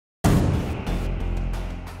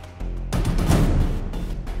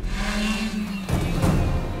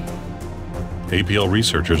APL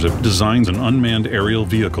researchers have designed an unmanned aerial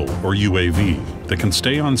vehicle, or UAV, that can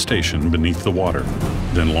stay on station beneath the water,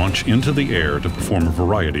 then launch into the air to perform a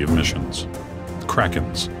variety of missions.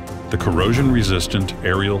 Krakens, the corrosion-resistant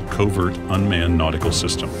aerial covert unmanned nautical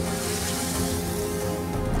system.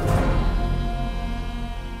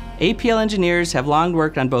 APL engineers have long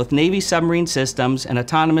worked on both Navy submarine systems and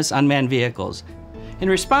autonomous unmanned vehicles. In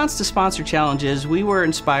response to sponsor challenges, we were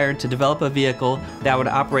inspired to develop a vehicle that would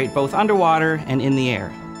operate both underwater and in the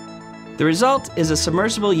air. The result is a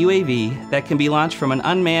submersible UAV that can be launched from an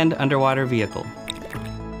unmanned underwater vehicle.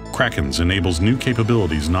 Krakens enables new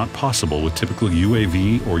capabilities not possible with typical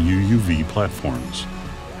UAV or UUV platforms.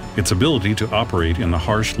 Its ability to operate in the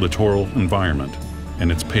harsh littoral environment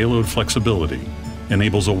and its payload flexibility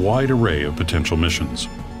enables a wide array of potential missions.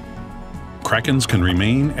 Krakens can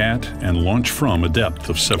remain at and launch from a depth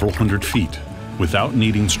of several hundred feet without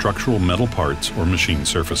needing structural metal parts or machine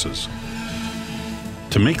surfaces.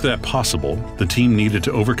 To make that possible, the team needed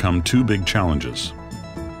to overcome two big challenges.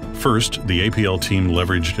 First, the APL team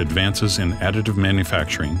leveraged advances in additive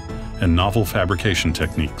manufacturing and novel fabrication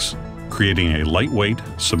techniques, creating a lightweight,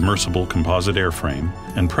 submersible composite airframe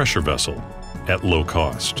and pressure vessel at low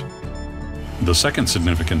cost. The second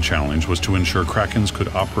significant challenge was to ensure Krakens could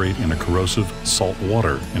operate in a corrosive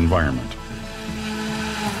saltwater environment.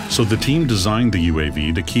 So the team designed the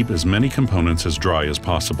UAV to keep as many components as dry as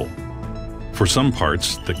possible. For some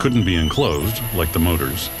parts that couldn't be enclosed, like the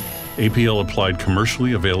motors, APL applied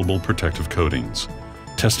commercially available protective coatings,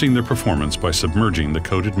 testing their performance by submerging the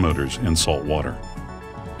coated motors in salt water.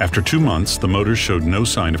 After 2 months, the motors showed no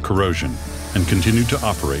sign of corrosion and continued to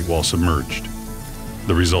operate while submerged.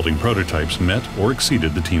 The resulting prototypes met or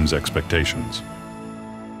exceeded the team's expectations.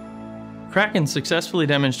 Krakens successfully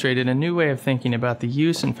demonstrated a new way of thinking about the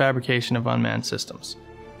use and fabrication of unmanned systems.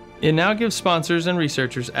 It now gives sponsors and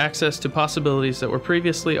researchers access to possibilities that were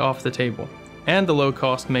previously off the table, and the low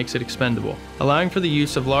cost makes it expendable, allowing for the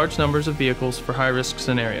use of large numbers of vehicles for high-risk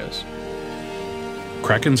scenarios.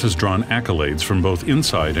 Krakens has drawn accolades from both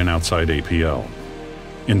inside and outside APL.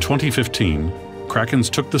 In 2015, Krakens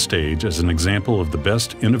took the stage as an example of the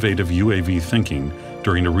best innovative UAV thinking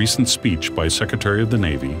during a recent speech by Secretary of the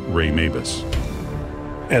Navy, Ray Mabus.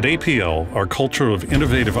 At APL, our culture of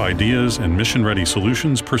innovative ideas and mission-ready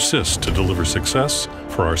solutions persists to deliver success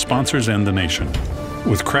for our sponsors and the nation.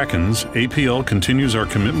 With Krakens, APL continues our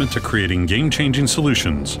commitment to creating game-changing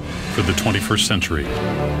solutions for the 21st century.